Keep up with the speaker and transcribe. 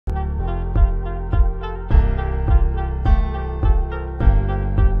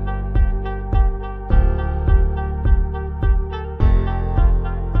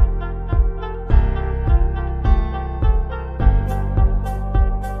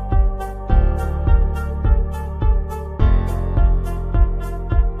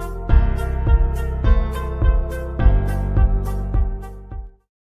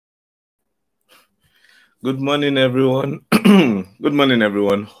Good morning, everyone. Good morning,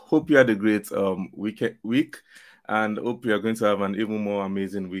 everyone. Hope you had a great week, and hope you are going to have an even more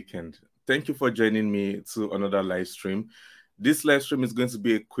amazing weekend. Thank you for joining me to another live stream. This live stream is going to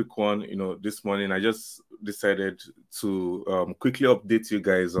be a quick one. This morning I just decided to quickly update you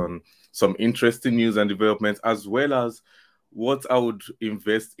guys on some interesting news and developments, as well as what I would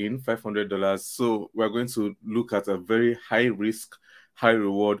invest in $500. So we're going to look at a very high risk, high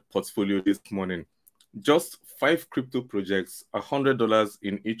reward portfolio this morning. Just 5 crypto projects, $100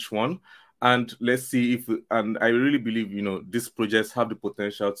 in each one. And let's see if, and I really believe, these projects have the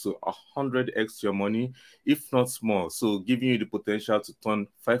potential to 100x your money, if not more. So giving you the potential to turn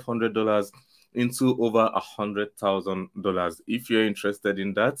 $500 into over $100,000. If you're interested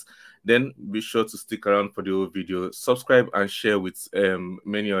in that, then be sure to stick around for the whole video, subscribe and share with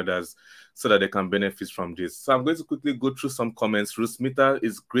many others so that they can benefit from this. So I'm going to quickly go through some comments. Rusmita,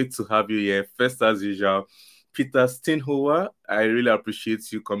 it's great to have you here. First, as usual, Peter Steinhower, I really appreciate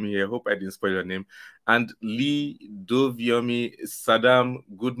you coming here. Hope I didn't spoil your name. And Lee Doviomi Saddam,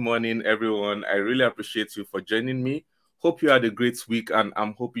 good morning, everyone. I really appreciate you for joining me. Hope you had a great week, and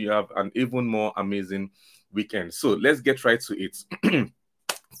I'm hoping you have an even more amazing weekend. So let's get right to it.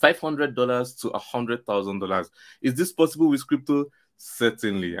 $500 to $100,000. Is this possible with crypto?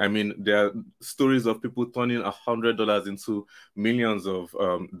 Certainly. I mean, there are stories of people turning $100 into millions of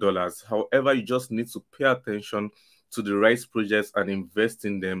dollars. However, you just need to pay attention to the right projects and invest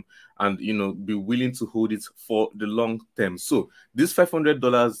in them, and be willing to hold it for the long term. So this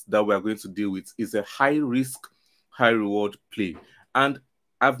 $500 that we are going to deal with is a high risk, high reward play. And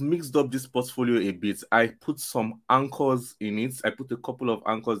I've mixed up this portfolio a bit. I put some anchors in it. I put a couple of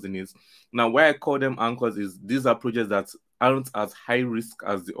anchors in it. Now, why I call them anchors is these are projects that aren't as high risk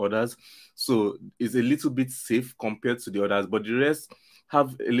as the others. So it's a little bit safe compared to the others, but the rest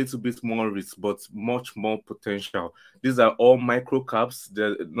have a little bit more risk, but much more potential. These are all micro caps.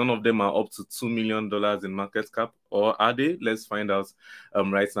 None of them are up to $2 million in market cap, or are they? Let's find out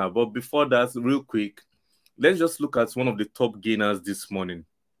right now. But before that, real quick, let's just look at one of the top gainers this morning,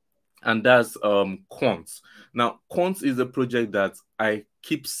 and that's Quant. Now, Quant is a project that I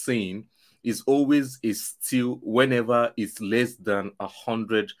keep saying is always a steal whenever it's less than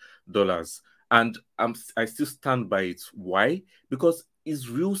 $100, and I still stand by it. Why? Because it's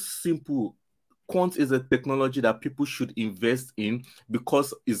real simple. Quant is a technology that people should invest in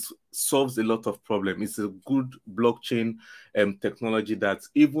because it solves a lot of problems. It's a good blockchain technology that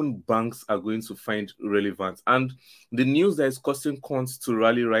even banks are going to find relevant. And the news that is causing Quant to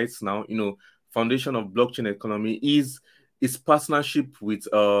rally right now, foundation of blockchain economy, is its partnership with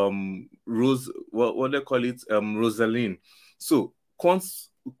what they call it, Rosalind. So Quant's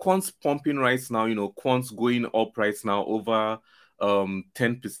pumping right now, Quant's going up right now over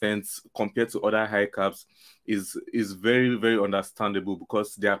 10% compared to other high caps is very, very understandable,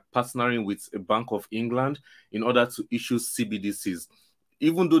 because they are partnering with a Bank of England in order to issue CBDCs.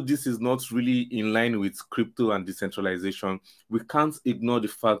 Even though this is not really in line with crypto and decentralization, we can't ignore the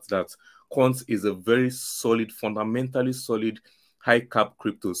fact that Quant is a very solid, fundamentally solid high cap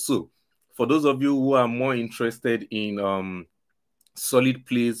crypto. So for those of you who are more interested in solid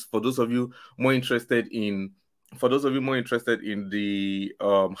plays, for those of you more interested in the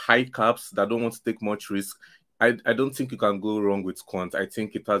high caps that don't want to take much risk, I don't think you can go wrong with Quant. I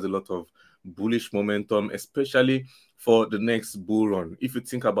think it has a lot of bullish momentum, especially for the next bull run. If you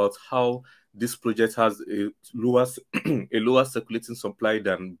think about how this project has a lower circulating supply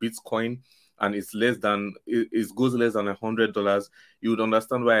than Bitcoin, and it goes less than $100, you would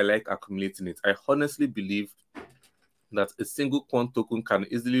understand why I like accumulating it. I honestly believe that a single Quant token can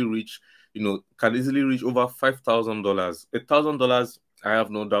easily reach over $5,000. $1,000, I have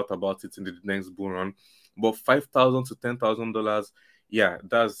no doubt about it in the next bull run. But $5,000 to $10,000, yeah,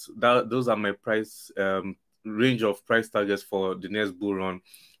 those are my price range of price targets for the next bull run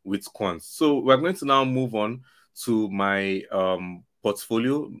with Quant. So we're going to now move on to my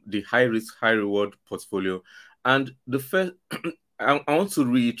portfolio, the high risk, high reward portfolio. And the first, I want to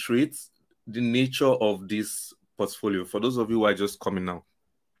reiterate the nature of this portfolio for those of you who are just coming now.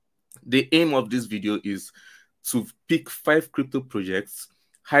 The aim of this video is to pick 5 crypto projects,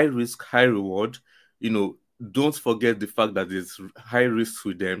 high risk, high reward. Don't forget the fact that there's high risk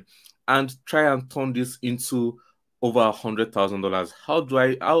with them, and try and turn this into over $100,000.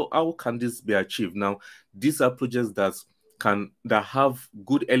 How can this be achieved? Now, these are projects that have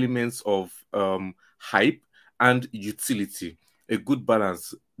good elements of hype and utility, a good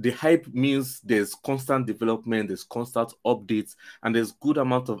balance. The hype means there's constant development, there's constant updates, and there's good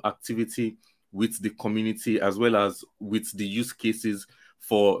amount of activity with the community as well as with the use cases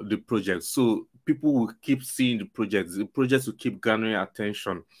for the project. So people will keep seeing the projects. The projects will keep garnering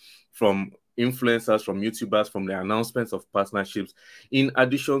attention from influencers, from YouTubers, from the announcements of partnerships, in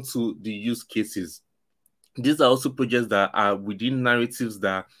addition to the use cases. These are also projects that are within narratives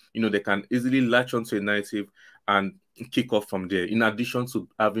that, they can easily latch onto a narrative and kick off from there, in addition to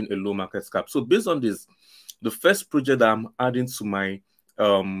having a low market cap. So based on this, the first project that I'm adding to my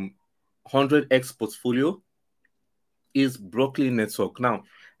 100x portfolio is Broccoli Network. Now,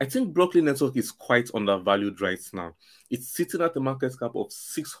 I think Broccoli Network is quite undervalued right now. It's sitting at a market cap of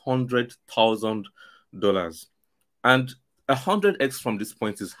 $600,000. And 100x from this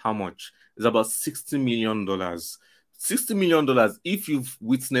point is how much? It's about $60 million. $60 million, if you've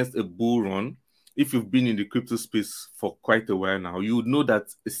witnessed a bull run, if you've been in the crypto space for quite a while now, you would know that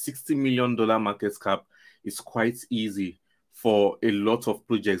a $60 million market cap is quite easy for a lot of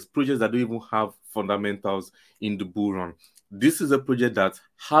projects that don't even have fundamentals in the bull run. This is a project that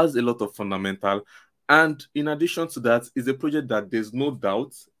has a lot of fundamental, and in addition to that, is a project that there's no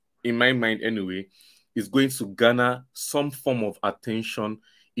doubt, in my mind anyway, is going to garner some form of attention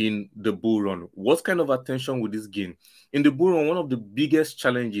in the bull run. What kind of attention will this gain? In the bull run, one of the biggest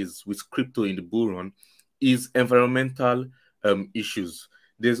challenges with crypto in the bull run is environmental issues.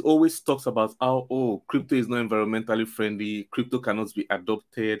 There's always talks about how, crypto is not environmentally friendly, crypto cannot be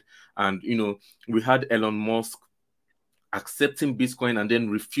adopted. And, we had Elon Musk accepting Bitcoin and then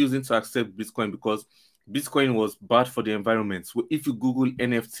refusing to accept Bitcoin because Bitcoin was bad for the environment. So if you Google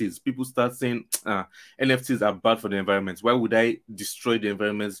NFTs, people start saying NFTs are bad for the environment. Why would I destroy the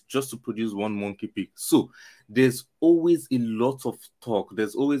environment just to produce one monkey pic? So there's always a lot of talk.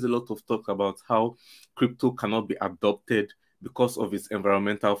 There's always a lot of talk about how crypto cannot be adopted because of its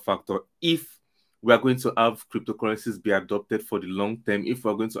environmental factor. If we are going to have cryptocurrencies be adopted for the long term, if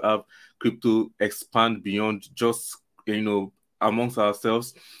we're going to have crypto expand beyond just, amongst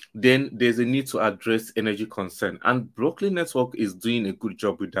ourselves, then there's a need to address energy concern. And Broccoli Network is doing a good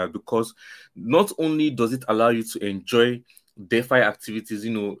job with that, because not only does it allow you to enjoy DeFi activities,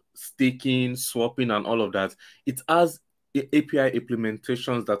 staking, swapping, and all of that, it has API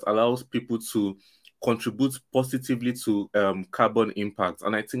implementations that allows people to contribute positively to carbon impact.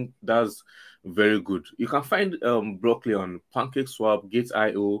 And I think that's very good. You can find Broccoli on PancakeSwap,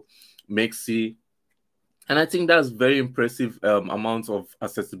 Gate.io, Mexi, and I think that's very impressive amount of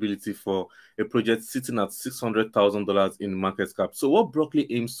accessibility for a project sitting at $600,000 in market cap. So what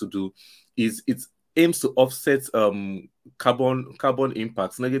Broccoli aims to do is it aims to offset carbon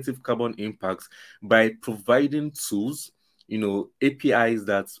impacts, negative carbon impacts, by providing tools, APIs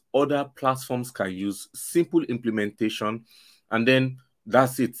that other platforms can use, simple implementation, and then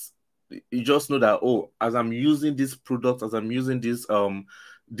that's it. You just know that, as I'm using this product, as I'm using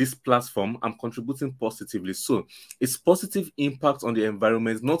this platform, I'm contributing positively. So it's positive impact on the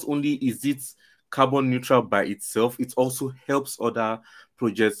environment. Not only is it carbon neutral by itself, it also helps other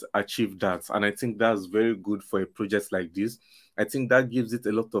projects achieve that. And I think that's very good for a project like this. I think that gives it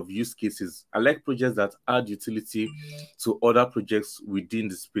a lot of use cases. I like projects that add utility to other projects within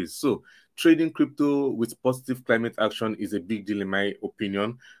the space. So trading crypto with positive climate action is a big deal in my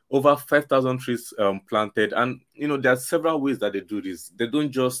opinion. Over 5,000 trees planted. And, there are several ways that they do this. They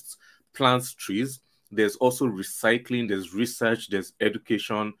don't just plant trees. There's also recycling, there's research, there's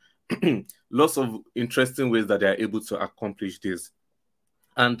education. Lots of interesting ways that they are able to accomplish this.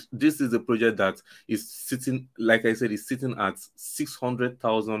 And this is a project that is sitting, like I said, is sitting at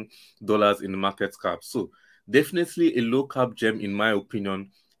 $600,000 in the market cap. So definitely a low cap gem, in my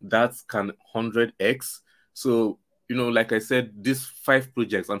opinion, that can 100x. So, like I said, these 5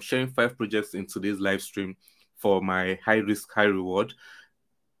 projects, I'm sharing 5 projects in today's live stream for my high risk, high reward.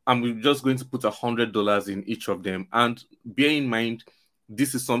 I'm just going to put $100 in each of them. And bear in mind,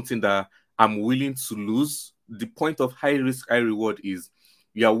 this is something that I'm willing to lose. The point of high risk, high reward is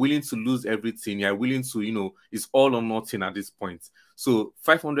you are willing to lose everything. You are willing to, it's all or nothing at this point. So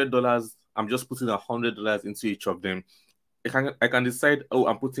 $500, I'm just putting $100 into each of them. I can decide,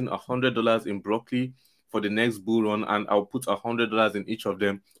 I'm putting $100 in Broccoli for the next bull run, and I'll put $100 in each of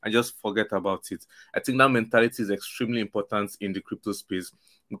them and just forget about it. I think that mentality is extremely important in the crypto space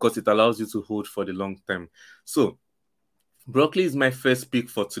because it allows you to hold for the long term. So Broccoli is my first pick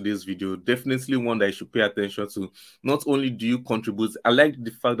for today's video. Definitely one that you should pay attention to. Not only do you contribute, I like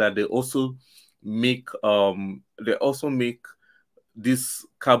the fact that they also make this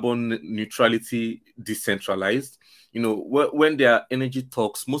carbon neutrality decentralized. When there are energy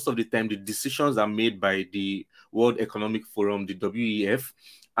talks, most of the time the decisions are made by the World Economic Forum, the WEF,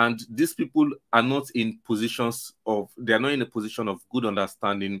 and these people are not in positions of, they are not in a position of good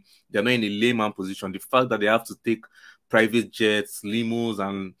understanding. They're not in a layman position. The fact that they have to take private jets, limos,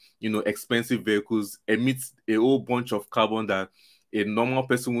 and expensive vehicles emit a whole bunch of carbon that a normal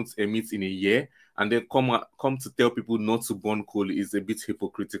person would emit in a year, and then come to tell people not to burn coal is a bit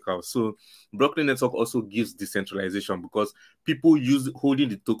hypocritical. So blockchain network also gives decentralization because people holding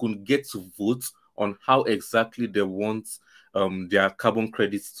the token get to vote on how exactly they want their carbon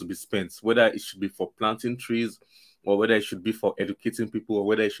credits to be spent, whether it should be for planting trees, or whether it should be for educating people, or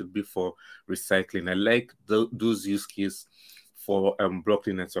whether it should be for recycling. I like those use cases for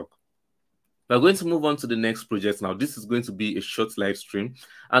blockchain network. We're going to move on to the next project now. This is going to be a short live stream.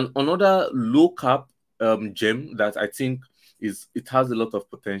 And another low cap gem that I think it has a lot of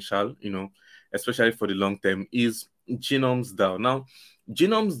potential, especially for the long term, is Genomes DAO. Now,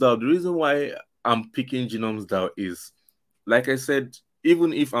 Genomes DAO, the reason why I'm picking Genomes DAO is, like I said,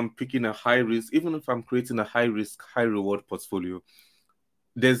 even if I'm picking a high risk, even if I'm creating a high risk, high reward portfolio,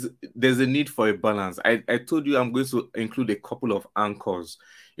 there's a need for a balance. I told you I'm going to include a couple of anchors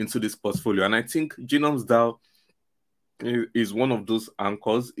into this portfolio, and I think Genomes DAO is one of those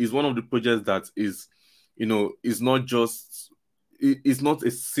anchors. Is one of the projects that is not just, it's not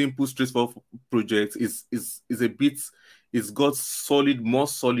a simple straightforward project. Is a bit, it's got more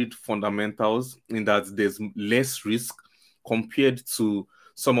solid fundamentals in that there's less risk compared to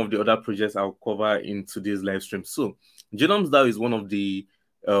some of the other projects I'll cover in today's live stream. So Genomes DAO is one of the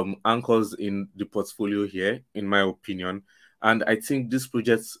anchors in the portfolio here, in my opinion. And I think this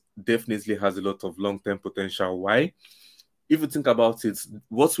project definitely has a lot of long-term potential. Why? If you think about it,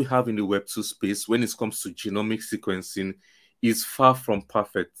 what we have in the Web2 space when it comes to genomic sequencing is far from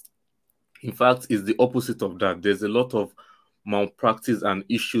perfect. In fact, it's the opposite of that. There's a lot of malpractice and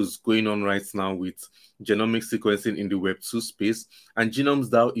issues going on right now with genomic sequencing in the Web2 space, and Genomes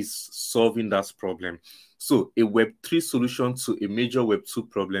DAO is solving that problem. So a Web3 solution to a major Web2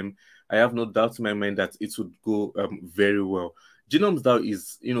 problem, I have no doubt in my mind that it would go very well. Genomes DAO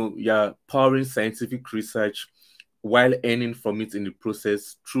is, powering scientific research while earning from it in the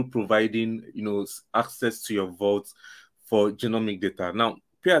process through providing, access to your vault for genomic data. Now,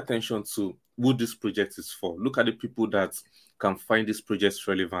 pay attention to who this project is for. Look at the people that can find this project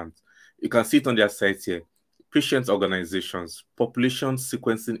relevant. You can see it on their site here. Patient organizations, population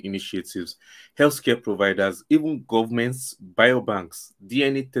sequencing initiatives, healthcare providers, even governments, biobanks,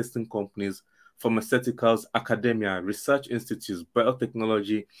 DNA testing companies, pharmaceuticals, academia, research institutes,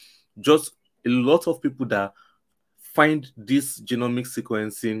 biotechnology, just a lot of people that find this genomic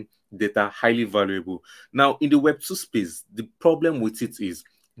sequencing data highly valuable. Now, in the Web2 space, the problem with it is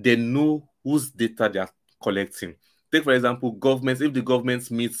they know whose data they are collecting. Take, for example, governments. If the government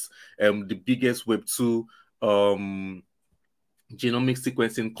meets the biggest Web2 genomic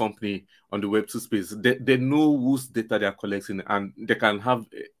sequencing company on the Web2 space, they know whose data they are collecting, and they can have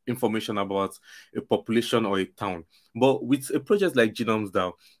information about a population or a town. But with a project like Genomes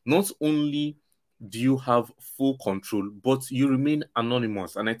DAO, not only do you have full control, but you remain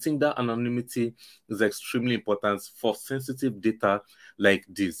anonymous. And I think that anonymity is extremely important for sensitive data like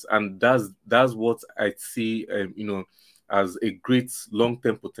this. And that's what I see, as a great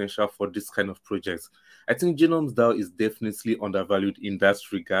long-term potential for this kind of project. I think Genomes DAO is definitely undervalued in that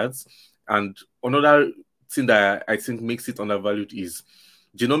regards. And another thing that I think makes it undervalued is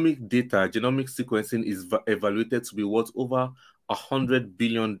genomic data, genomic sequencing is evaluated to be worth over $100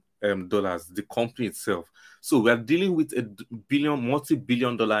 billion, the company itself. So we are dealing with a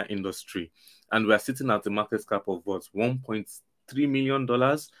multi-billion dollar industry, and we are sitting at a market cap of what, $1.3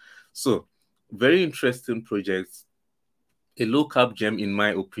 million. So very interesting project, a low cap gem in my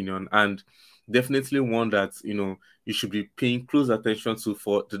opinion, and definitely one that you should be paying close attention to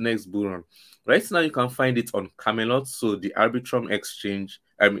for the next bull run. Right now, you can find it on Camelot, so the Arbitrum exchange.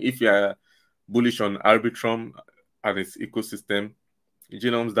 If you are bullish on Arbitrum and its ecosystem,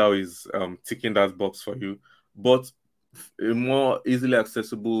 Genomes DAO is ticking that box for you. But a more easily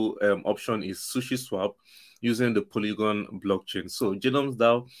accessible option is SushiSwap using the Polygon blockchain. So Genomes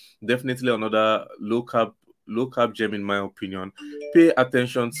DAO, definitely another low cap gem in my opinion. Pay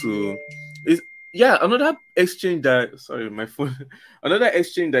attention to another exchange that, sorry, my phone. Another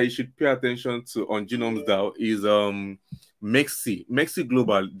exchange that you should pay attention to on Genomes DAO is Mexi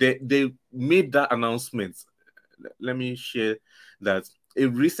Global. They made that announcement. Let me share that. A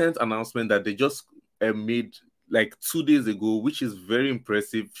recent announcement that they just made like 2 days ago, which is very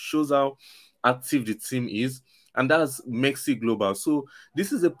impressive, shows how active the team is, and that's Mexi Global. So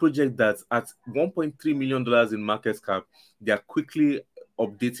this is a project that at $1.3 million in market cap, they are quickly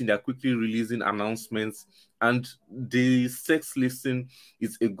updating, they're quickly releasing announcements, and the SEX listing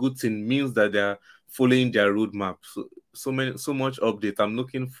is a good thing, means that they're following their roadmap. So much update. I'm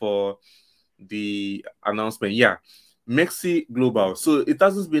looking for the announcement. Yeah. Mexi Global. So it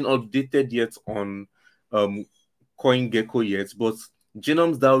hasn't been updated yet on CoinGecko yet, but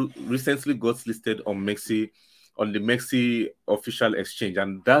Genomes DAO recently got listed on the Mexi official exchange,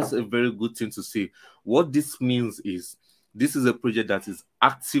 and that's a very good thing to see. What this means is this is a project that is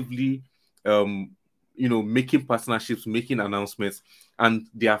actively making partnerships, making announcements, and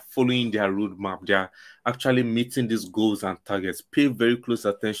they are following their roadmap. They are actually meeting these goals and targets. Pay very close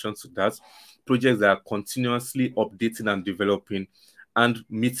attention to that. Projects that are continuously updating and developing and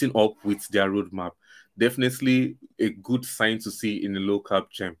meeting up with their roadmap. Definitely a good sign to see in a low cap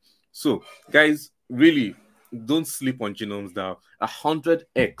gem. So, guys, really don't sleep on Genomes DAO.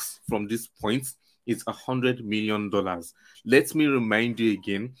 100x from this point is $100 million. Let me remind you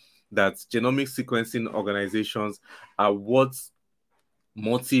again that genomic sequencing organizations are worth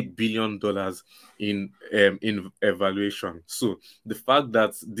multi-billion dollars in evaluation. So the fact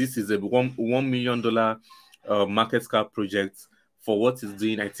that this is a $1 million market cap project for what it's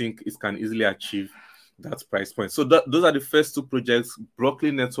doing, I think it can easily achieve that price point. So those are the first two projects: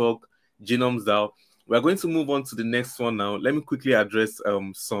 Broccoli Network, Genomes DAO. We're going to move on to the next one now. Let me quickly address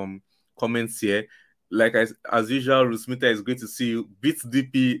some comments here. Like as usual, Rusmita, it's great to see you.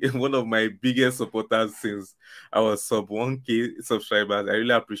 BeatDP, one of my biggest supporters since I was sub 1K subscribers. I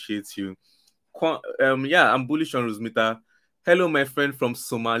really appreciate you. Yeah, I'm bullish on Rusmita. Hello, my friend from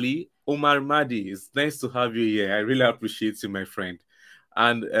Somali, Omar Madi. It's nice to have you here. I really appreciate you, my friend.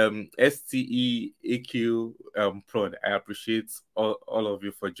 And STEAQ Prod, I appreciate all of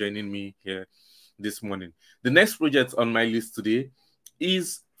you for joining me here this morning. The next project on my list today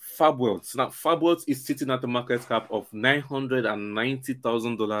is FabWealth. Now, FabWealth is sitting at a market cap of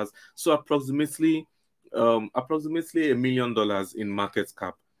 $990,000, so approximately $1 million in market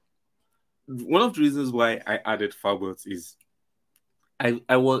cap. One of the reasons why I added FabWealth is I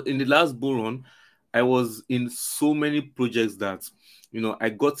was in the last bull run. I was in so many projects that I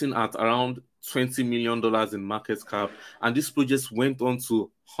got in at around $20 million in market cap, and these projects went on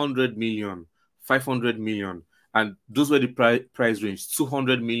to 100 million, 500 million. And those were the price range.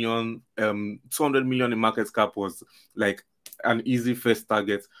 200 million in market cap was like an easy first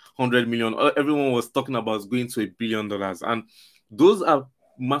target. 100 million. Everyone was talking about going to $1 billion. And those are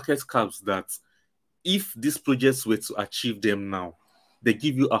market caps that if these projects were to achieve them now, they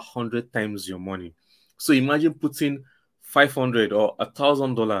give you 100 times your money. So imagine putting $500 or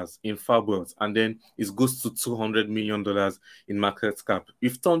 $1,000 in FabWealth, and then it goes to $200 million in market cap.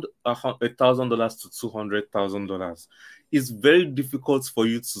 You've turned $1,000 to $200,000. It's very difficult for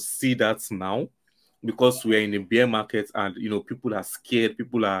you to see that now because we're in a bear market and people are scared,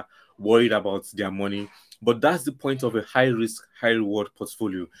 people are worried about their money. But that's the point of a high risk, high reward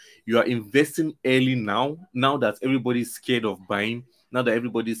portfolio. You are investing early now that everybody's scared of buying, now that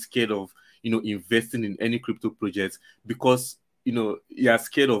everybody's scared of investing in any crypto project, because you're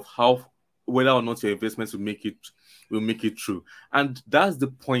scared of whether or not your investments will make it through. And that's the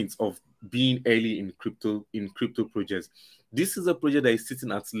point of being early in crypto projects. This is a project that is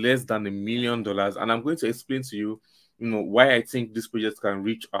sitting at less than $1 million, and I'm going to explain to you why I think this project can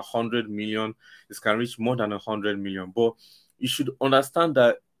reach 100 million. This can reach more than 100 million. But you should understand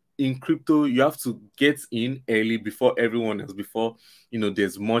that in crypto, you have to get in early before everyone else, before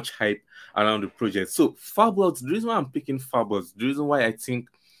there's much hype around the project. So FabWealth, the reason why I'm picking FabWealth, the reason why I think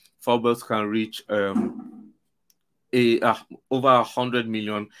FabWealth can reach over 100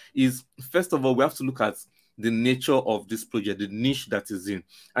 million is, first of all, we have to look at the nature of this project, the niche that is in,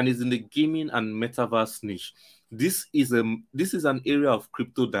 and it's in the gaming and metaverse niche. This is an area of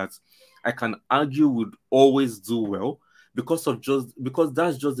crypto that I can argue would always do well because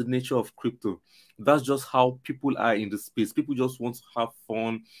that's just the nature of crypto. That's just how people are in the space. People just want to have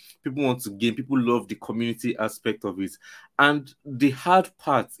fun. People want to game. People love the community aspect of it. And the hard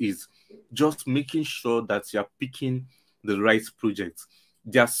part is just making sure that you're picking the right projects.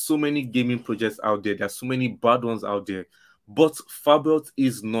 There are so many gaming projects out there. There are so many bad ones out there. But FabWealth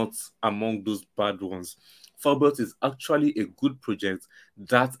is not among those bad ones. FabWealth is actually a good project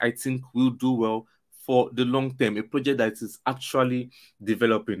that I think will do well for the long term, a project that is actually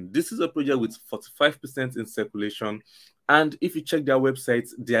developing. This is a project with 45% in circulation. And if you check their website,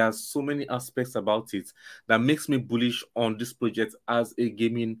 there are so many aspects about it that makes me bullish on this project as a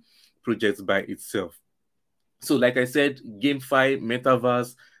gaming project by itself. So like I said, GameFi,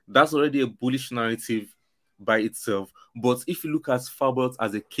 Metaverse, that's already a bullish narrative by itself. But if you look at FabWealth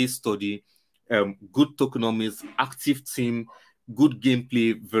as a case study, good tokenomics, active team, good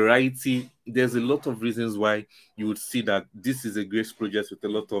gameplay, variety. There's a lot of reasons why you would see that this is a great project with a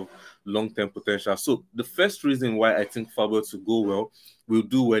lot of long-term potential. So the first reason why I think Fabrics will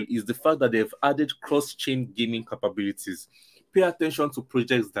do well, is the fact that they've added cross-chain gaming capabilities. Pay attention to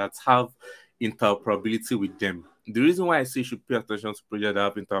projects that have interoperability with them. The reason why I say you should pay attention to projects that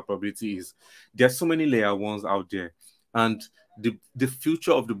have interoperability is there's so many layer ones out there, and the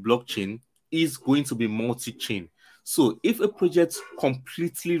future of the blockchain is going to be multi-chain. So if a project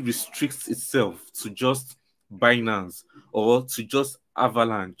completely restricts itself to just Binance or to just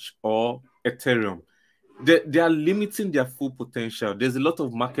Avalanche or Ethereum, they are limiting their full potential. There's a lot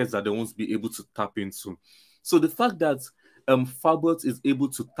of markets that they won't be able to tap into. So the fact that Fabot is able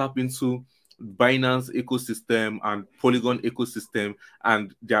to tap into Binance ecosystem and Polygon ecosystem,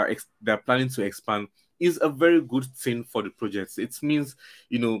 and they're planning to expand, is a very good thing for the projects. It means,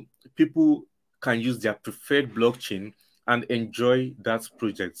 people can use their preferred blockchain and enjoy that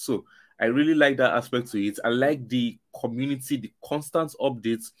project. So I really like that aspect to it. I like the community, the constant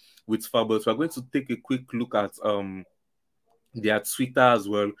updates with Fabot. We're going to take a quick look at their Twitter as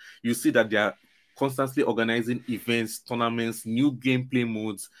well. You see that they are constantly organizing events, tournaments, new gameplay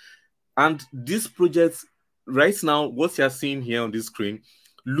modes. And this project, right now, what you're seeing here on this screen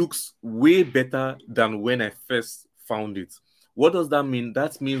looks way better than when I first found it. What does that mean?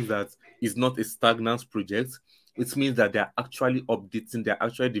 That means that it's not a stagnant project. It means that they're actually updating, they're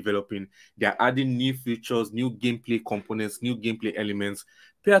actually developing, they're adding new features, new gameplay components, new gameplay elements.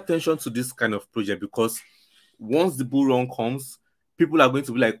 Pay attention to this kind of project, because once the bull run comes, people are going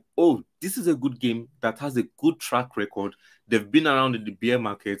to be like, oh, this is a good game that has a good track record. They've been around in the bear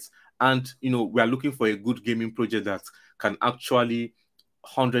markets, and we are looking for a good gaming project that can actually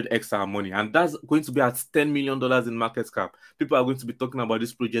 100x our money, and that's going to be at $10 million in market cap. People are going to be talking about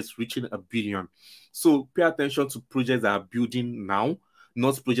these projects reaching $1 billion. So pay attention to projects that are building now,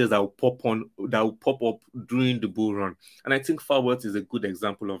 not projects that will pop up during the bull run. And I think Farworth is a good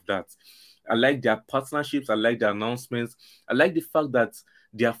example of that. I like their partnerships. I like their announcements. I like the fact that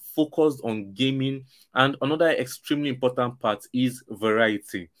they are focused on gaming. And another extremely important part is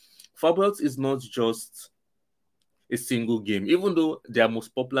variety. Farworth is not just a single game. Even though their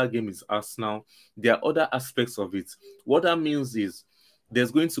most popular game is Arsenal, there are other aspects of it. What that means is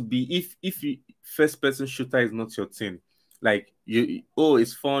there's going to be, if first person shooter is not your thing, like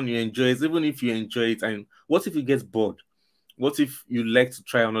it's fun, you enjoy it, even if you enjoy it, and what if you get bored? What if you like to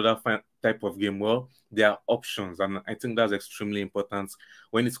try another type of game? Well, there are options, and I think that's extremely important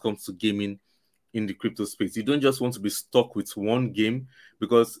when it comes to gaming in the crypto space. You don't just want to be stuck with one game,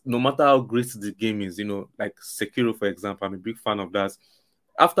 because no matter how great the game is, like Sekiro, for example, I'm a big fan of that.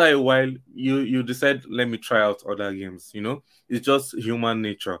 After a while, you decide, let me try out other games. It's just human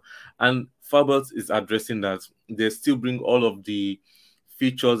nature. And Fabot is addressing that. They still bring all of the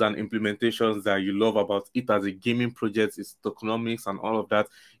features and implementations that you love about it as a gaming project, its tokenomics and all of that,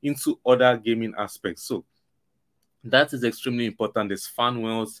 into other gaming aspects. So that is extremely important. There's fan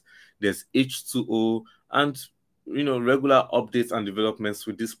wells, there's H2O, and regular updates and developments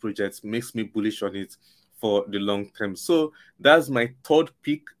with this project makes me bullish on it for the long term. So that's my third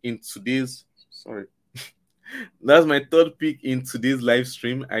pick in today's that's my third pick in today's live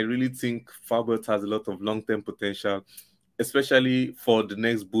stream. I really think Fabot has a lot of long-term potential, especially for the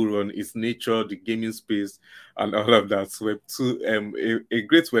next bull run. Its nature, the gaming space, and all of that. Web2, a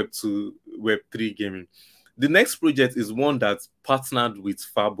great Web2, Web3 gaming. The next project is one that's partnered with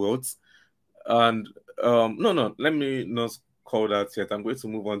Fabot, and no, let me not call that yet. I'm going to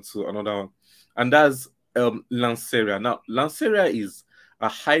move on to another one, and that's Lanceria. Now, Lanceria is a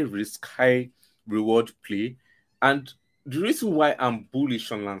high-risk, high-reward play, and the reason why I'm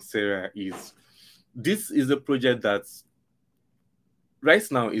bullish on Lanceria is this is a project that right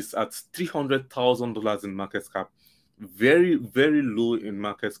now is at $300,000 in market cap, very, very low in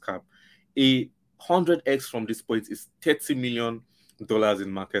market cap. A 100x from this point is $30 million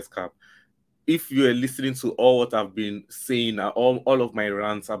in market cap. If you are listening to all what I've been saying, all of my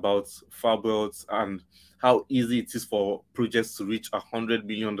rants about Fabot and how easy it is for projects to reach $100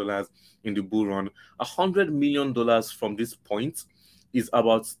 million in the bull run, $100 million from this point is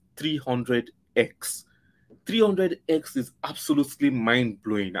about 300x. 300x is absolutely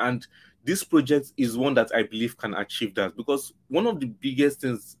mind-blowing, and this project is one that I believe can achieve that, because one of the biggest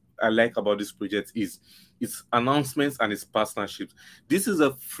things I like about this project is its announcements and its partnerships. This is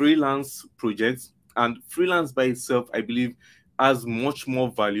a freelance project, and freelance by itself, I believe, has much more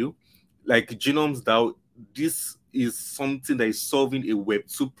value. Like Genomes DAO, this is something that is solving a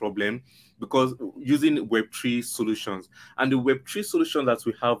Web2 problem, because using Web3 solutions, and the Web3 solution that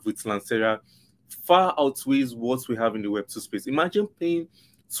we have with Lanceria far outweighs what we have in the Web2 space. Imagine paying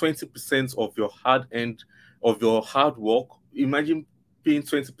 20% of your hard work. Imagine paying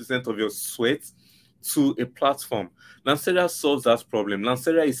 20% of your sweat to a platform. Lancera solves that problem.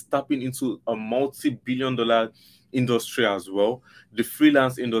 Lancera is tapping into a multi-billion-dollar industry as well, the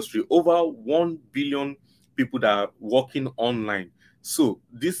freelance industry. Over 1 billion people that are working online. So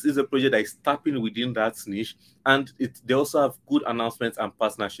this is a project that is tapping within that niche, and they also have good announcements and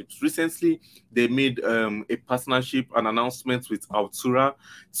partnerships. Recently, they made a partnership, an announcement with Altura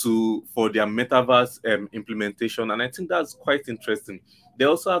for their metaverse implementation, and I think that's quite interesting. They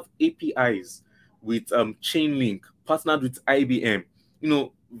also have APIs with Chainlink, partnered with IBM. You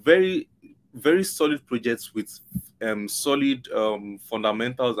know, very very solid projects with solid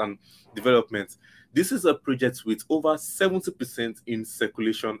fundamentals and development. This is a project with over 70% in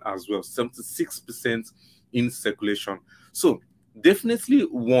circulation as well, 76% in circulation. So definitely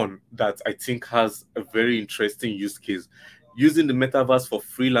one that I think has a very interesting use case. Using the metaverse for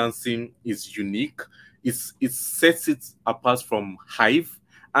freelancing is unique. It sets it apart from Hive,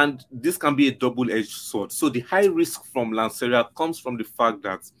 and this can be a double-edged sword. So the high risk from Lancera comes from the fact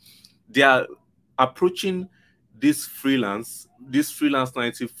that they are approaching this freelance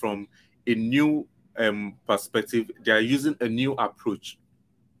narrative from a new perspective. They are using a new approach,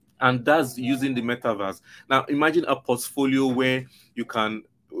 and that's using the metaverse. Now, imagine a portfolio where you can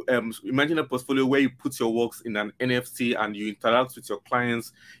you put your works in an NFT and you interact with your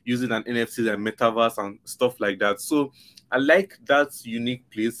clients using an NFT and metaverse and stuff like that. So I like that unique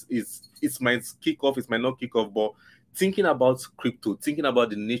place. It might kick off, it might not kick off, but thinking about crypto, thinking about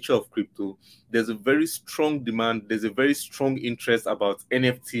the nature of crypto, there's a very strong demand, there's a very strong interest about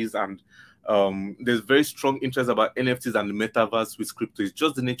NFTs, and there's very strong interest about NFTs and the metaverse with crypto. It's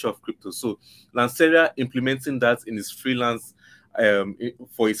just the nature of crypto. So Lancera implementing that in his freelance,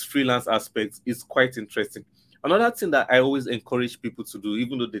 for his freelance aspects, is quite interesting. Another thing that I always encourage people to do,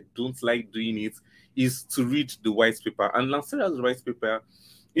 even though they don't like doing it, is to read the white paper. And Lancera's white paper,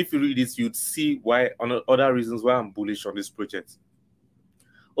 if you read it, you'd see why, other reasons why I'm bullish on this project.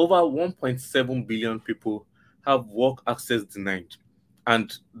 Over 1.7 billion people have work access denied,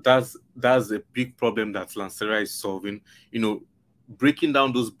 and that's a big problem that Lancera is solving. You know, breaking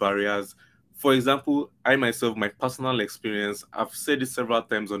down those barriers. For example, I myself, my personal experience, I've said it several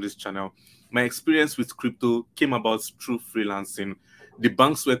times on this channel. My experience with crypto came about through freelancing. The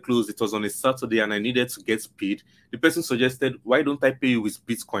banks were closed. It was on a Saturday and I needed to get paid. The person suggested, why don't I pay you with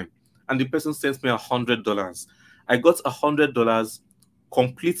Bitcoin? And the person sent me $100. I got $100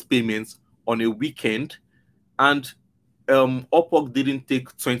 complete payments on a weekend, and Upwork didn't take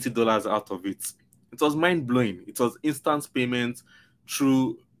 $20 out of it. It was mind-blowing. It was instant payment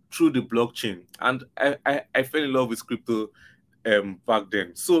through the blockchain. And I fell in love with crypto back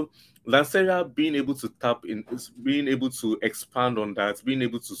then. So Lancera being able to tap in, being able to expand on that, being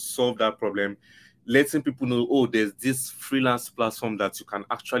able to solve that problem, letting people know, oh, there's this freelance platform that you can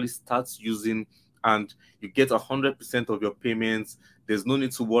actually start using, and you get 100% of your payments. There's no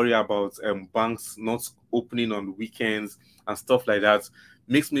need to worry about banks not opening on weekends and stuff like that.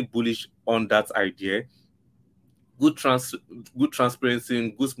 Makes me bullish on that idea. Good transparency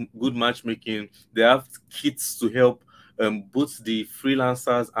and good matchmaking. They have kits to help both the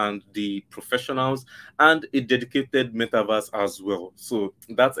freelancers and the professionals, and a dedicated metaverse as well. So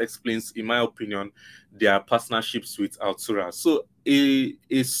that explains, in my opinion, their partnerships with Altura. So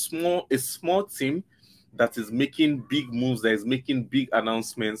a small team that is making big moves, that is making big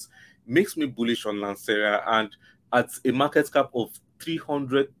announcements, makes me bullish on Lancera. And at a market cap of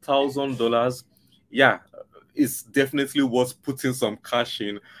 $300,000, yeah, it's definitely worth putting some cash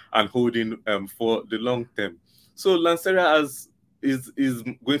in and holding for the long term. So Lancera is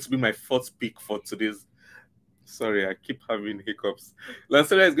going to be my fourth pick for today's. Sorry, I keep having hiccups.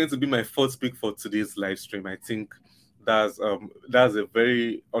 Lancera is going to be my fourth pick for today's live stream. I think that's a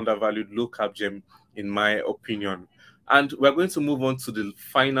very undervalued low cap gem, in my opinion. And we're going to move on to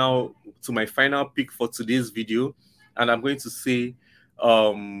my final pick for today's video. And I'm going to say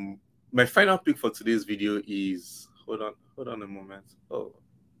my final pick for today's video is, hold on a moment. Oh,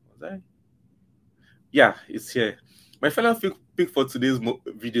 was I? Yeah, it's here. My final pick for today's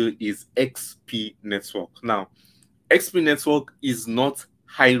video is XP Network. Now, XP Network is not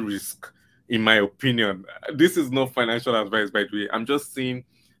high risk, in my opinion. This is not financial advice, by the way. I'm just saying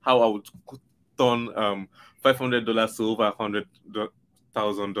how I would turn $500 to over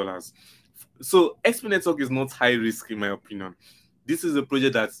 $100,000. So XP Network is not high risk, in my opinion. This is a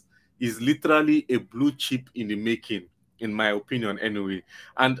project that is literally a blue chip in the making, in my opinion anyway.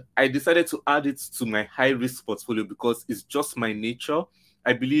 And I decided to add it to my high risk portfolio because it's just my nature.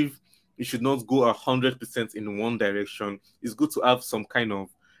 I believe you should not go 100% in one direction. It's good to have some kind of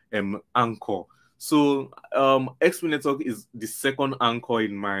anchor. So XP Network is the second anchor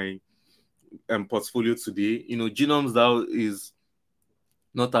in my portfolio today. Genomes DAO is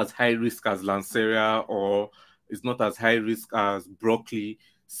not as high risk as Lanceria, or it's not as high risk as Broccoli.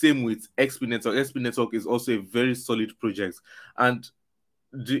 Same with XP Network. XP Network is also a very solid project. And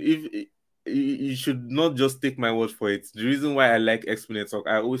if you should not just take my word for it. The reason why I like XP Network,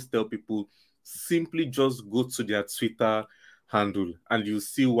 I always tell people, simply just go to their Twitter handle and you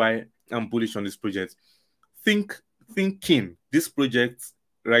see why I'm bullish on this project. Thinking this project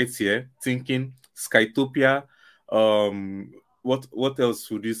right here, thinking Skytopia. What else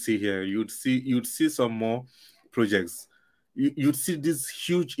would you see here? You'd see some more projects. You'd see this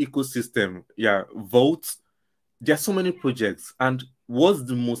huge ecosystem. Yeah, Vault. There are so many projects. And what's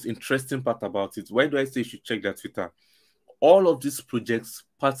the most interesting part about it? Why do I say you should check their Twitter? All of these projects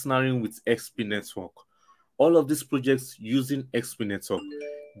partnering with XP Network, all of these projects using XP Network,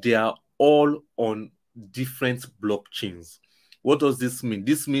 they are all on different blockchains. What does this mean?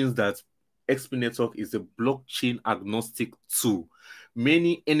 This means that XP Network is a blockchain agnostic tool.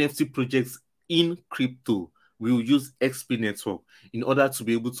 Many NFT projects in crypto will use XP Network in order to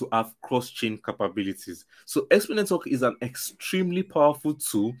be able to have cross-chain capabilities. So XP Network is an extremely powerful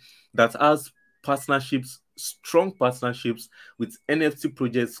tool that has strong partnerships with NFT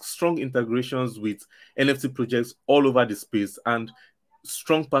projects, strong integrations with NFT projects all over the space, and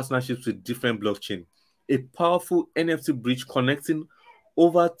strong partnerships with different blockchain. A powerful NFT bridge connecting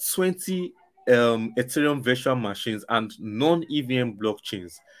over 20 Ethereum virtual machines and non-EVM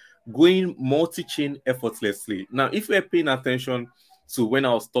blockchains, going multi-chain effortlessly. Now, if we're paying attention to when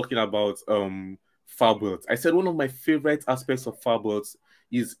I was talking about Fabworld, I said one of my favorite aspects of Fabworld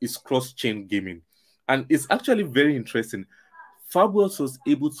is cross-chain gaming. And it's actually very interesting. Fabworld was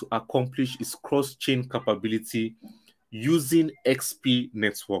able to accomplish its cross-chain capability using XP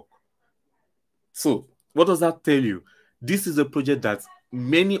Network. So, what does that tell you? This is a project that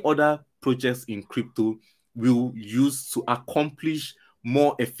many other projects in crypto will use to accomplish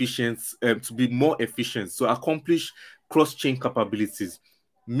more efficient, to be more efficient, to accomplish cross-chain capabilities.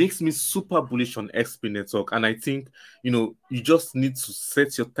 Makes me super bullish on XP Network. And I think, you just need to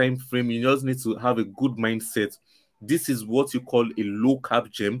set your time frame. You just need to have a good mindset. This is what you call a low cap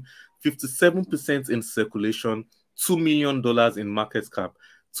gem, 57% in circulation, $2 million in market cap.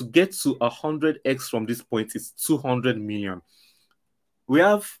 To get to 100x from this point is 200 million. We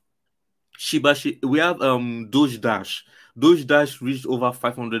have we have Doge Dash. Doge Dash reached over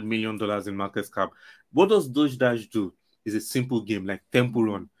 $500 million in market cap. What does Doge Dash do? It's a simple game like Temple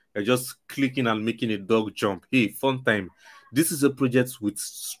Run. You're just clicking and making a dog jump. Hey, fun time. This is a project with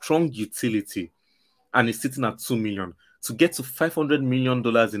strong utility and it's sitting at 2 million. To get to $500 million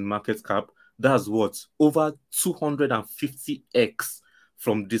in market cap, that's what? Over 250x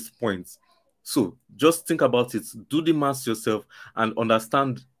from this point. So just think about it, do the math yourself, and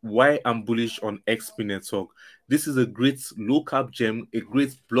understand why I'm bullish on XP Network. This is a great low cap gem, a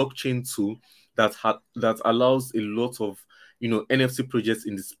great blockchain tool that allows a lot of NFT projects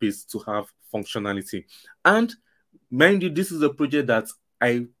in the space to have functionality. And mind you, this is a project that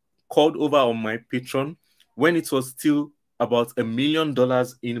I called over on my Patreon when it was still about $1 million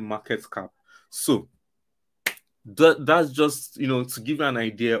in market cap. So that's just to give you an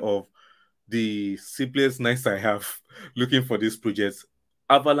idea of the simplest nights I have looking for these projects.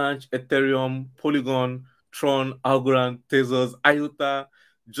 Avalanche, Ethereum, Polygon, Tron, Algorand, Tezos, IOTA,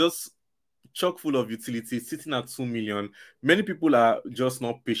 just chock full of utility, sitting at 2 million. Many people are just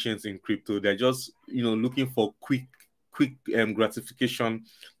not patient in crypto. They're just looking for quick gratification,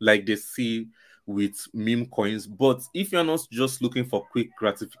 like they see with meme coins. But if you're not just looking for quick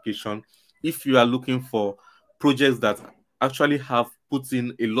gratification, if you are looking for projects that actually have put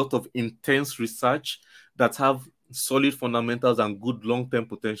in a lot of intense research, that have solid fundamentals and good long-term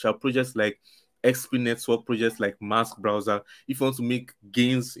potential, projects like XP Network, projects like Mask Browser, if you want to make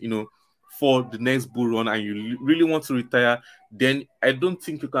gains, for the next bull run and you really want to retire, then I don't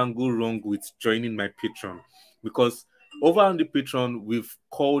think you can go wrong with joining my Patreon, because over on the Patreon, we've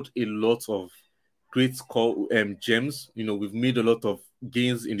called a lot of great gems. We've made a lot of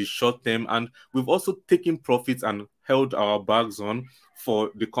gains in the short term, and we've also taken profits and held our bags on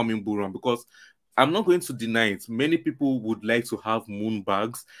for the coming bull run, because I'm not going to deny it. Many people would like to have moon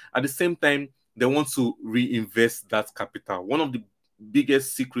bags. At the same time, they want to reinvest that capital. One of the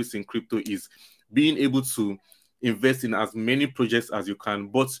biggest secrets in crypto is being able to invest in as many projects as you can,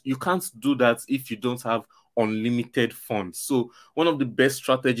 but you can't do that if you don't have unlimited funds. So one of the best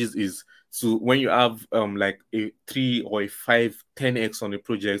strategies is to, when you have like a 3 or a 5, 10x on a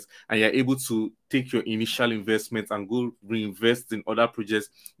project, and you're able to take your initial investment and go reinvest in other projects,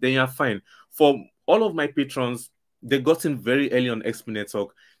 then you're fine. For all of my patrons, they got in very early on XP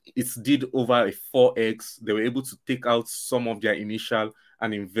Network. It did over a 4x. They were able to take out some of their initial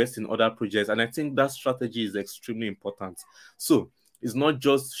and invest in other projects. And I think that strategy is extremely important. So it's not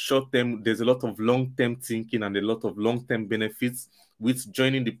just short term, there's a lot of long-term thinking and a lot of long-term benefits with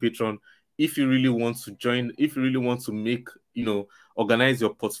joining the Patreon. If you really want to join, if you really want to make, organize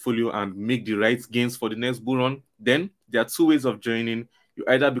your portfolio and make the right gains for the next bull run, then there are two ways of joining. You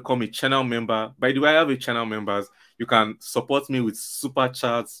either become a channel member. By the way, I have a channel members. You can support me with super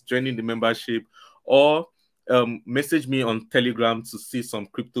chats, joining the membership, or message me on Telegram to see some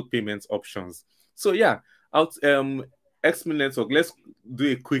crypto payments options. So yeah, out XP Network, let's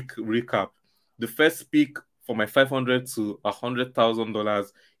do a quick recap. The first pick for my $500 to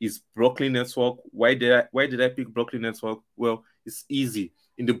 $100,000 is Brooklyn Network. Why did I pick Brooklyn Network? Well, it's easy.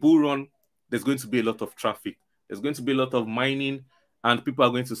 In the bull run, there's going to be a lot of traffic. There's going to be a lot of mining, and people are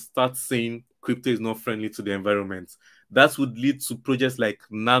going to start saying crypto is not friendly to the environment. That would lead to projects like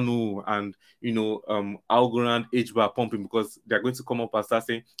Nano and Algorand, HBAR pumping, because they're going to come up and start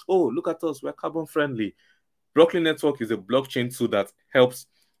saying, "Oh, look at us, we're carbon friendly." Brooklyn Network is a blockchain tool that helps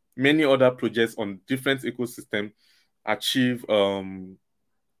many other projects on different ecosystems achieve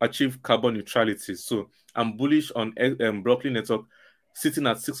carbon neutrality. So I'm bullish on Brooklyn Network, sitting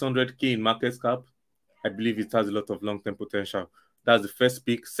at 600K in market cap. I believe it has a lot of long-term potential. That's the first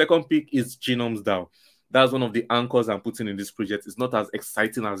pick. Second pick is Genomes DAO. That's one of the anchors I'm putting in this project. It's not as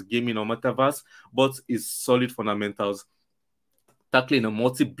exciting as gaming or metaverse, but it's solid fundamentals, tackling a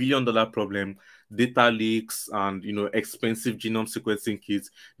multi-billion-dollar problem, data leaks, and expensive genome sequencing kits.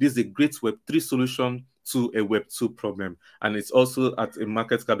 This is a great Web3 solution to a Web2 problem, and it's also at a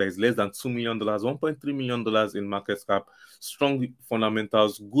market cap that is less than $2 million, $1.3 million in market cap. Strong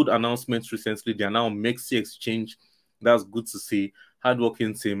fundamentals, good announcements recently. They are now on Mexi Exchange. That's good to see.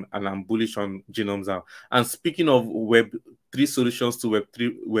 Hardworking team, and I'm bullish on Genomes now. And speaking of Web3 solutions to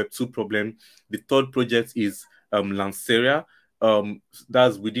Web2 problem, the third project is Lanceria.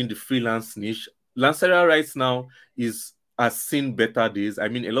 That's within the freelance niche. Lanceria right now has seen better days. I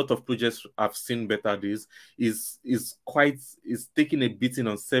mean, a lot of projects have seen better days. Is taking a beating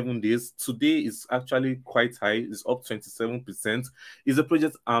on 7 days. Today is actually quite high. It's up 27%. It's a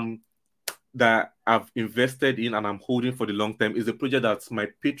project that I've invested in and I'm holding for the long term. Is a project that my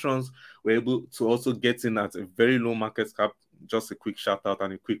patrons were able to also get in at a very low market cap. Just a quick shout out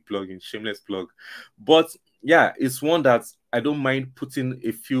and a quick plug in, shameless plug. But yeah, it's one that I don't mind putting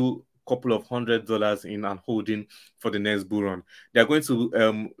a couple of $100 in and holding for the next bull run. They're going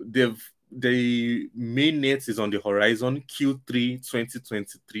to the main net is on the horizon, Q3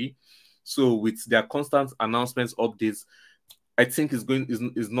 2023. So with their constant announcements, updates, I think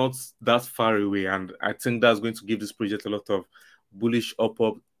is not that far away, and I think that's going to give this project a lot of bullish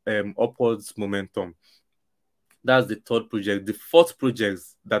upwards momentum. That's the third project. The fourth project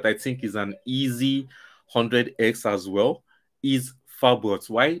that I think is an easy 100x as well is Fabot.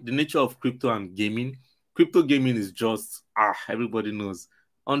 Why? The nature of crypto and gaming. Crypto gaming is just, everybody knows.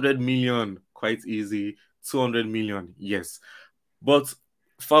 100 million, quite easy. 200 million, yes. But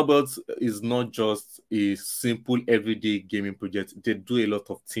Fabot is not just a simple everyday gaming project. They do a lot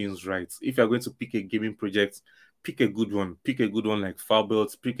of things right. If you're going to pick a gaming project, pick a good one. Pick a good one like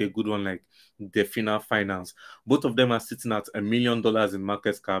Fabot. Pick a good one like Defina Finance. Both of them are sitting at $1 million in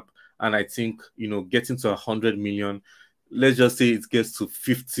market cap. And I think, getting to 100 million, let's just say it gets to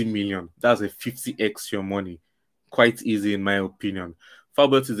 50 million. That's a 50x your money. Quite easy, in my opinion.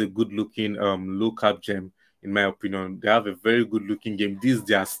 Fabot is a good-looking low-cap gem, in my opinion. They have a very good-looking game. This is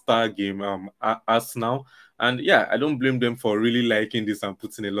their star game, Arsenal. And yeah, I don't blame them for really liking this and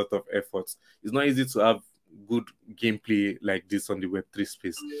putting a lot of effort. It's not easy to have good gameplay like this on the Web3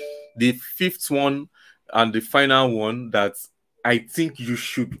 space. The fifth one and the final one that I think you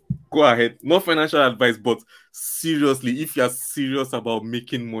should go ahead, not financial advice, but seriously, if you're serious about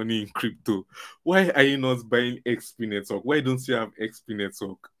making money in crypto, why are you not buying XP Network? Why don't you have XP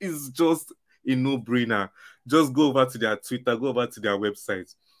Network? It's just a no-brainer. Just go over to their Twitter, go over to their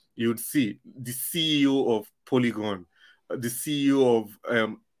website. You would see the CEO of Polygon, the CEO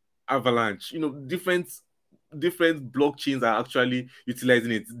of Avalanche, different blockchains are actually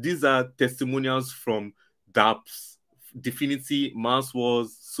utilizing it. These are testimonials from dApps, Definity, Mars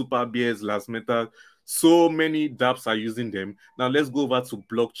Wars, Super Bears, Last Meta. So many dApps are using them. Now let's go over to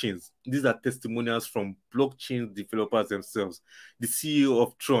blockchains. These are testimonials from blockchain developers themselves. The CEO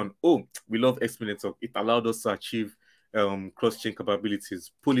of Tron. Oh, we love Exponent Talk. It allowed us to achieve cross-chain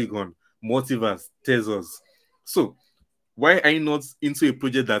capabilities. Polygon, Multiverse, Tezos. So why are you not into a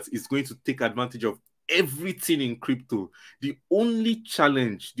project that is going to take advantage of everything in crypto? The only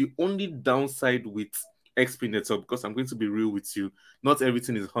challenge, the only downside with XP Network, because I'm going to be real with you, not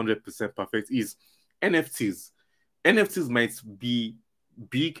everything is 100% perfect, is NFTs. NFTs might be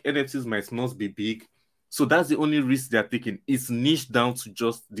big, NFTs might not be big. So that's the only risk they're taking. It's niche down to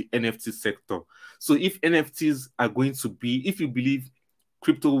just the NFT sector. So if NFTs are going to be, if you believe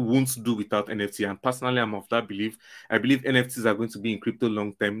crypto won't do without NFT, and personally I'm of that belief, I believe NFTs are going to be in crypto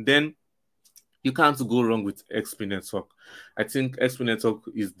long term, then you can't go wrong with XP Network. I think XP Network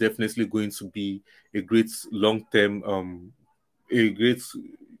is definitely going to be a great long-term, a great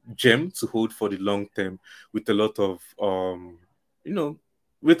gem to hold for the long term with a lot of, you know,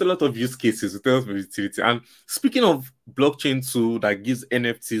 with a lot of use cases, with a lot of utility. And speaking of blockchain tool that gives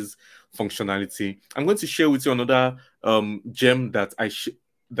NFTs functionality, I'm going to share with you another gem that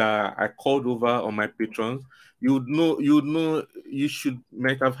I called over on my patrons. You should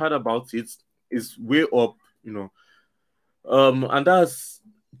might have heard about it. Is way up, and that's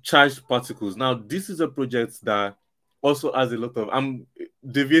charged particles. Now, this is a project that also has a lot of. I'm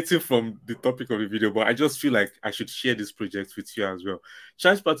deviating from the topic of the video, but I just feel like I should share this project with you as well.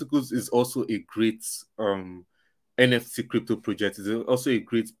 Charged particles is also a great NFT crypto project. It's also a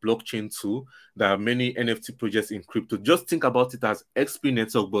great blockchain tool. There are many NFT projects in crypto. Just think about it as XP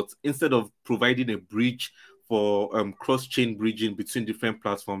Network, but instead of providing a bridge for cross-chain bridging between different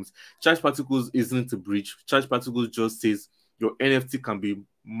platforms, Charge Particles isn't a bridge. Charge Particles just says your NFT can be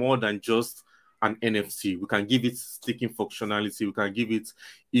more than just an NFT. We can give it staking functionality. We can give it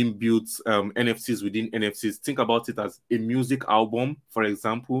inbuilt NFTs within NFTs. Think about it as a music album, for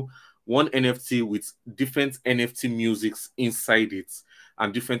example, one NFT with different NFT musics inside it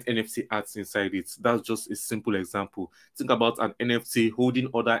and different NFT arts inside it. That's just a simple example. Think about an NFT holding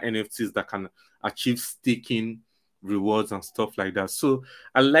other NFTs that can achieve staking rewards and stuff like that. So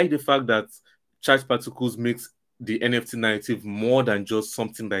I like the fact that Charge Particles makes the NFT narrative more than just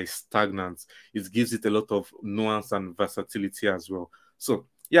something that is stagnant. It gives it a lot of nuance and versatility as well. So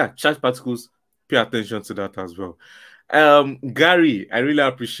yeah, Charge Particles, pay attention to that as well. Gary, I really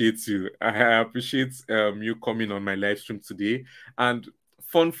appreciate you. I appreciate you coming on my live stream today. And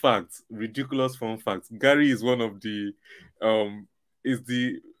fun fact, ridiculous fun fact, Gary is one of the is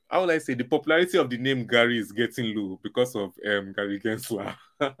the how will I say, the popularity of the name Gary is getting low because of Gary Gensler.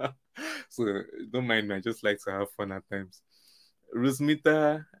 So don't mind me, I just like to have fun at times.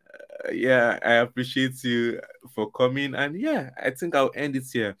 Rosmita, yeah, I appreciate you for coming. And yeah, I think I'll end it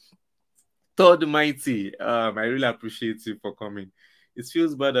here. Todd Mighty, I really appreciate you for coming. It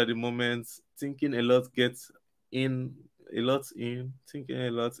feels bad at the moment, thinking a lot gets in, thinking a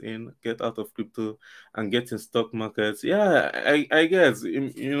lot in, get out of crypto and get in stock markets. Yeah, I guess,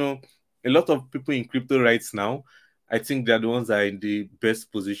 a lot of people in crypto right now, I think they're the ones that are in the best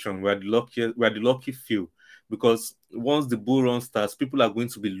position. We're the lucky few, because once the bull run starts, people are going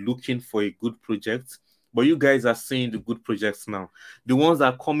to be looking for a good project. But you guys are seeing the good projects now. The ones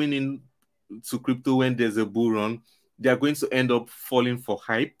that are coming in to crypto when there's a bull run, they are going to end up falling for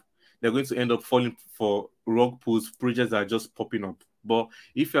hype. They're going to end up falling for rug pulls, projects that are just popping up. But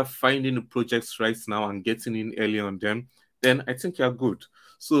if you're finding the projects right now and getting in early on them, then I think you're good.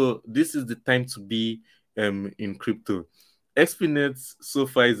 So this is the time to be in crypto. XPNet so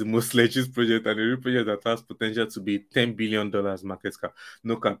far is the most legit project and a real project that has potential to be $10 billion market cap.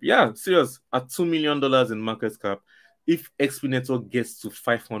 No cap. Yeah, serious. At $2 million in market cap, if XP Network gets to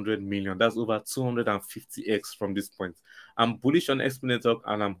 500 million, that's over 250x from this point. I'm bullish on XP Network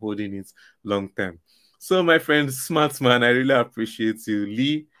and I'm holding it long term. So, my friend, smart man, I really appreciate you,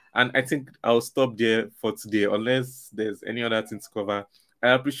 Lee. And I think I'll stop there for today, unless there's any other thing to cover. I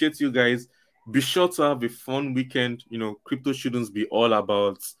appreciate you guys. Be sure to have a fun weekend. Crypto shouldn't be all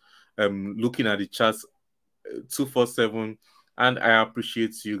about looking at the charts 247. And I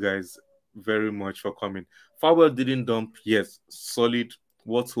appreciate you guys very much for coming. Farewell didn't dump, yes, solid,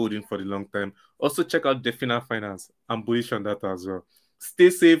 worth holding for the long time. Also, check out Defina Finance. I'm bullish on that as well.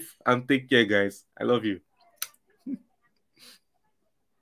 Stay safe and take care, guys. I love you.